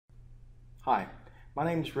Hi, my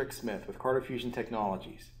name is Rick Smith with Carter Fusion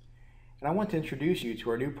Technologies, and I want to introduce you to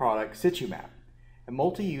our new product, SituMap, a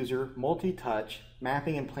multi-user, multi-touch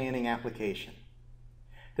mapping and planning application.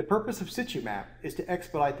 The purpose of SituMap is to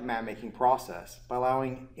expedite the map-making process by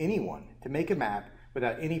allowing anyone to make a map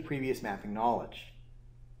without any previous mapping knowledge.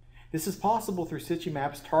 This is possible through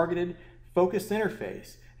SituMap's targeted, focused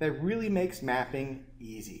interface that really makes mapping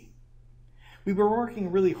easy. We've been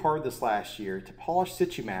working really hard this last year to polish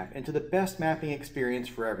SituMap into the best mapping experience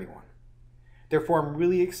for everyone. Therefore, I'm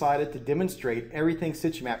really excited to demonstrate everything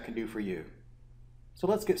SituMap can do for you. So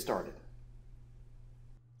let's get started.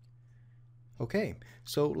 Okay,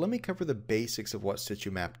 so let me cover the basics of what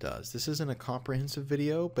SituMap does. This isn't a comprehensive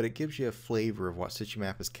video, but it gives you a flavor of what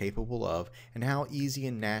SituMap is capable of and how easy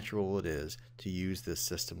and natural it is to use this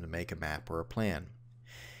system to make a map or a plan.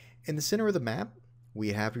 In the center of the map,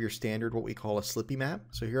 we have your standard what we call a slippy map.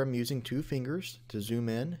 So here I'm using two fingers to zoom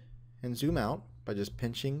in and zoom out by just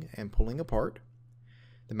pinching and pulling apart.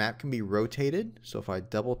 The map can be rotated, so if I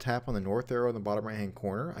double tap on the north arrow in the bottom right hand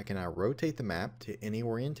corner, I can now rotate the map to any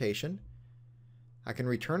orientation. I can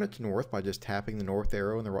return it to north by just tapping the north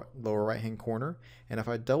arrow in the lower right hand corner, and if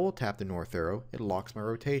I double tap the north arrow, it locks my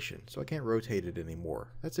rotation, so I can't rotate it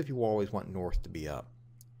anymore. That's if you always want north to be up.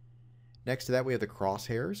 Next to that, we have the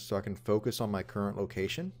crosshairs, so I can focus on my current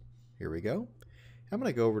location. Here we go. I'm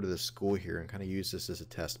going to go over to the school here and kind of use this as a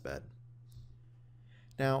test bed.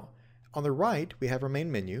 Now, on the right, we have our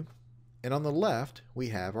main menu, and on the left, we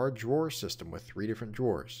have our drawer system with 3 different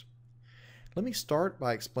drawers. Let me start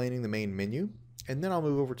by explaining the main menu, and then I'll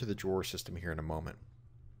move over to the drawer system here in a moment.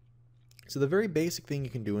 So the very basic thing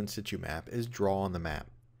you can do in SituMap is draw on the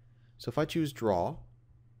map. So if I choose draw,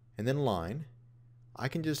 and then line, I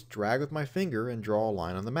can just drag with my finger and draw a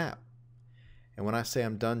line on the map. And when I say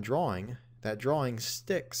I'm done drawing, that drawing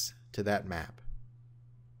sticks to that map.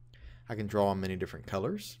 I can draw in many different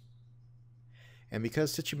colors. And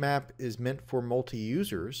because SituMap is meant for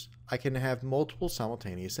multi-users, I can have multiple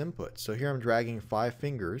simultaneous inputs. So here I'm dragging 5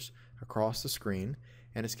 fingers across the screen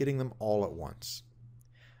and it's getting them all at once.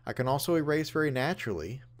 I can also erase very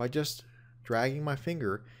naturally by just dragging my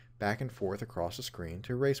finger back and forth across the screen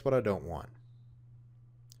to erase what I don't want.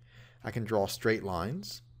 I can draw straight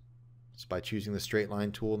lines just by choosing the straight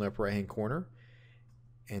line tool in the upper right hand corner.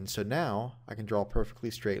 And so now I can draw perfectly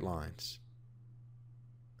straight lines.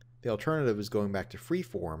 The alternative is going back to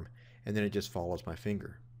freeform and then it just follows my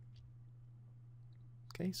finger.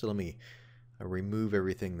 Okay, so let me remove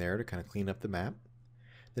everything there to kind of clean up the map.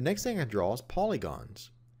 The next thing I draw is polygons.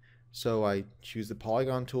 So I choose the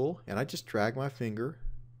polygon tool and I just drag my finger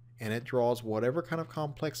and it draws whatever kind of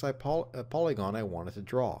complex polygon I want it to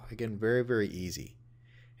draw. Again, very, very easy.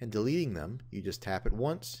 And deleting them, you just tap it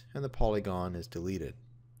once and the polygon is deleted.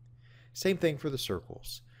 Same thing for the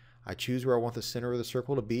circles. I choose where I want the center of the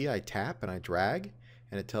circle to be, I tap and I drag,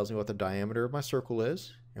 and it tells me what the diameter of my circle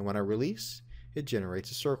is, and when I release, it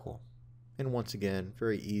generates a circle. And once again,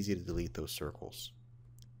 very easy to delete those circles.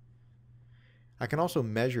 I can also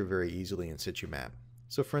measure very easily in SituMap.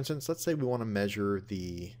 So for instance, let's say we want to measure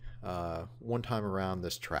the one time around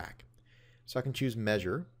this track. So I can choose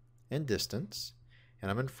measure and distance,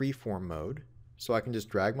 and I'm in freeform mode, so I can just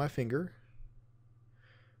drag my finger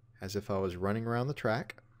as if I was running around the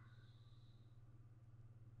track.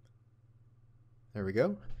 There we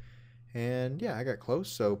go. And yeah, I got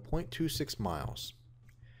close, so 0.26 miles.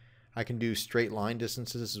 I can do straight line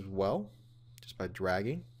distances as well, just by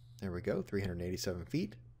dragging. There we go, 387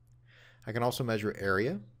 feet. I can also measure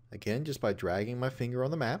area, again, just by dragging my finger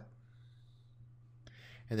on the map.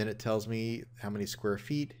 And then it tells me how many square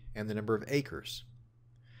feet and the number of acres.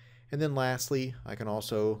 And then lastly, I can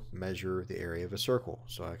also measure the area of a circle.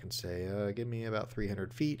 So I can say, give me about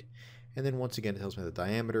 300 feet. And then once again, it tells me the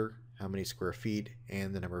diameter, how many square feet,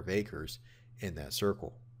 and the number of acres in that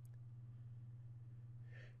circle.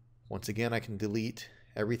 Once again, I can delete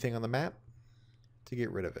everything on the map to get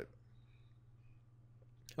rid of it.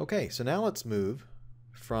 Okay, so now let's move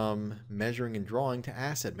from measuring and drawing to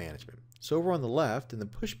asset management. So over on the left in the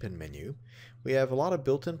pushpin menu, we have a lot of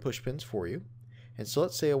built-in pushpins for you. And so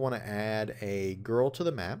let's say I want to add a girl to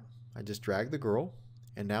the map. I just drag the girl,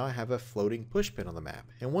 and now I have a floating pushpin on the map.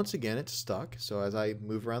 And once again, it's stuck. So as I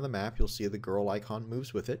move around the map, you'll see the girl icon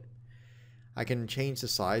moves with it. I can change the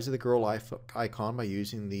size of the girl icon by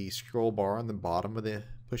using the scroll bar on the bottom of the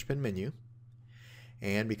pushpin menu.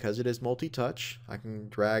 And because it is multi-touch, I can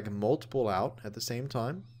drag multiple out at the same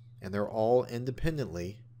time, and they're all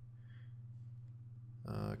independently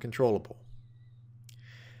controllable.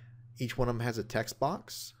 Each one of them has a text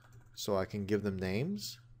box, so I can give them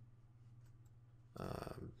names.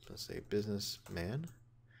 Let's say businessman.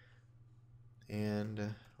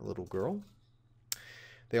 a little girl.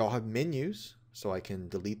 They all have menus, so I can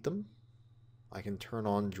delete them. I can turn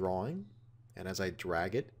on drawing, and as I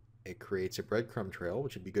drag it, it creates a breadcrumb trail,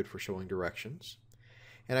 which would be good for showing directions.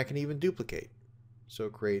 And I can even duplicate, so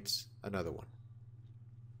it creates another one.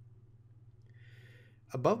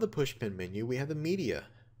 Above the pushpin menu, we have the media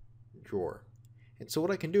drawer. And so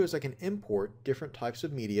what I can do is I can import different types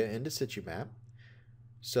of media into SituMap.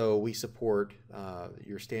 So we support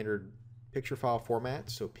your standard picture file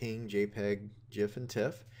formats, so PNG, JPEG, GIF, and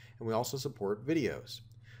TIFF, and we also support videos.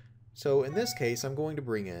 So in this case, I'm going to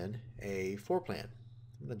bring in a floor plan.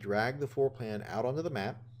 I'm going to drag the floor plan out onto the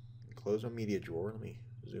map, close my media drawer. Let me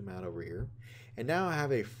zoom out over here. And now I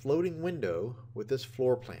have a floating window with this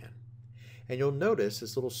floor plan. And you'll notice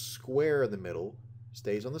this little square in the middle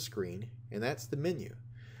stays on the screen, and that's the menu.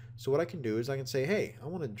 So what I can do is I can say, hey, I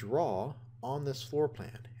want to draw on this floor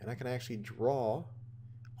plan, and I can actually draw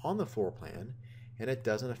on the floor plan, and it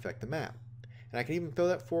doesn't affect the map. And I can even throw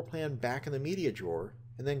that floor plan back in the media drawer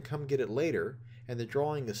and then come get it later, and the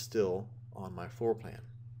drawing is still on my floor plan.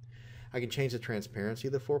 I can change the transparency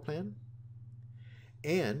of the floor plan,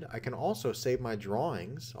 and I can also save my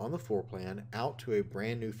drawings on the floor plan out to a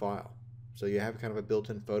brand new file. So you have kind of a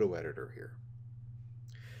built-in photo editor here.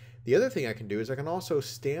 The other thing I can do is I can also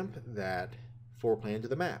stamp that floor plan to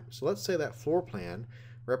the map. So let's say that floor plan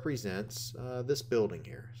represents this building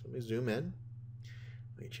here. So let me zoom in.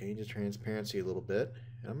 Let me change the transparency a little bit.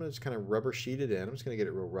 And I'm going to just kind of rubber sheet it in. I'm just going to get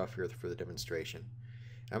it real rough here for the demonstration.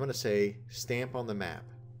 I'm going to say stamp on the map.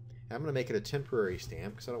 And I'm going to make it a temporary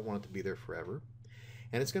stamp because I don't want it to be there forever.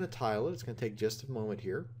 And it's going to tile it. It's going to take just a moment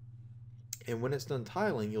here. And when it's done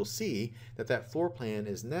tiling, you'll see that that floor plan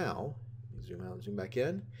is now, zoom out and zoom back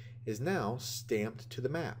in, is now stamped to the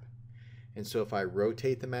map. And so if I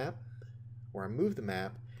rotate the map or I move the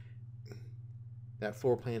map, that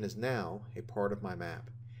floor plan is now a part of my map.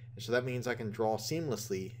 And so that means I can draw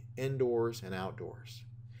seamlessly indoors and outdoors.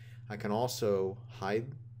 I can also hide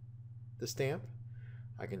the stamp.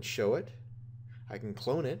 I can show it. I can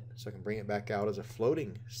clone it so I can bring it back out as a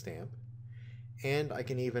floating stamp. And I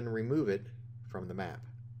can even remove it from the map.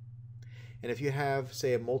 And if you have,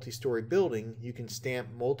 say, a multi-story building, you can stamp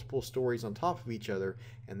multiple stories on top of each other,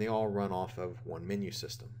 and they all run off of one menu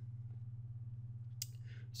system.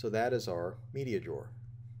 So that is our media drawer.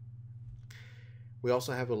 We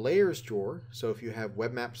also have a layers drawer. So if you have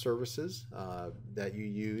web map services that you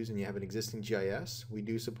use and you have an existing GIS, we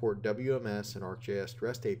do support WMS and ArcGIS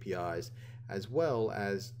REST APIs, as well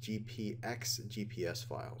as GPX GPS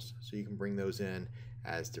files. So you can bring those in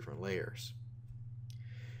as different layers.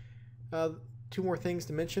 Two more things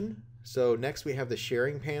to mention. So next we have the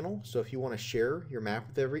sharing panel. So if you want to share your map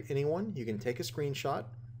with anyone, you can take a screenshot.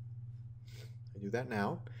 I do that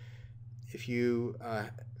now. If you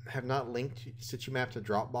have not linked SituMap to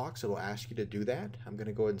Dropbox, it'll ask you to do that. I'm going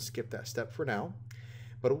to go ahead and skip that step for now.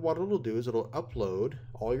 But what it'll do is it'll upload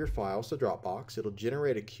all your files to Dropbox. It'll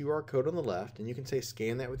generate a QR code on the left, and you can say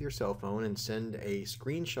scan that with your cell phone and send a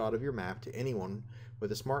screenshot of your map to anyone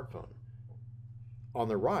with a smartphone. On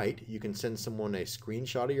the right, you can send someone a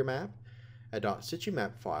screenshot of your map, a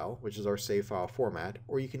 .situmap file, which is our save file format,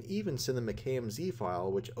 or you can even send them a KMZ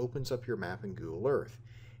file, which opens up your map in Google Earth.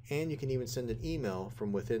 And you can even send an email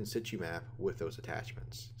from within SituMap with those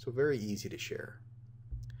attachments. So very easy to share.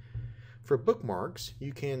 For bookmarks,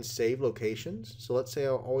 you can save locations. So let's say I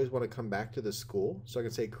always want to come back to the school. So I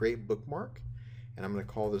can say create bookmark, and I'm going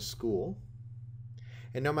to call this school.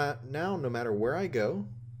 And now, no matter where I go,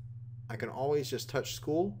 I can always just touch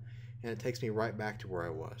school, and it takes me right back to where I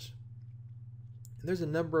was. And there's a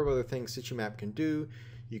number of other things SituMap can do.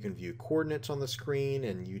 You can view coordinates on the screen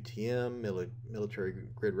and UTM, Military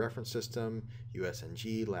Grid Reference System,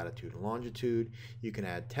 USNG, latitude and longitude. You can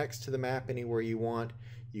add text to the map anywhere you want.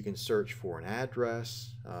 You can search for an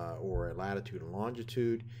address or a latitude and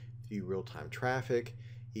longitude, view real-time traffic,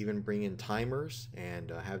 even bring in timers and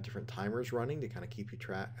have different timers running to kind of keep you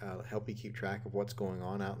help you keep track of what's going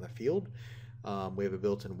on out in the field. We have a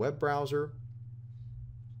built-in web browser.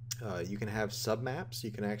 You can have submaps.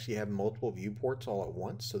 You can actually have multiple viewports all at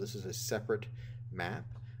once. So this is a separate map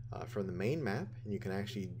from the main map, and you can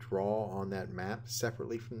actually draw on that map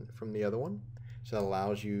separately from the other one. So that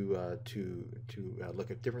allows you to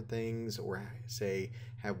look at different things, or say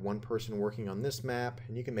have one person working on this map,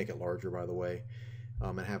 and you can make it larger, by the way,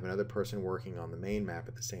 and have another person working on the main map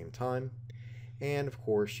at the same time. And of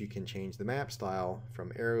course, you can change the map style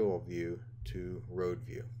from aerial view to road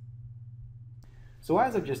view. So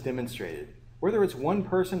as I've just demonstrated, whether it's one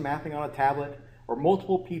person mapping on a tablet or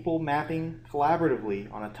multiple people mapping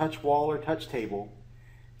collaboratively on a touch wall or touch table,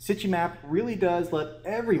 SituMap really does let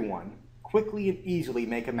everyone quickly and easily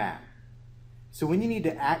make a map. So when you need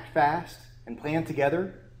to act fast and plan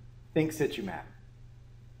together, think SituMap.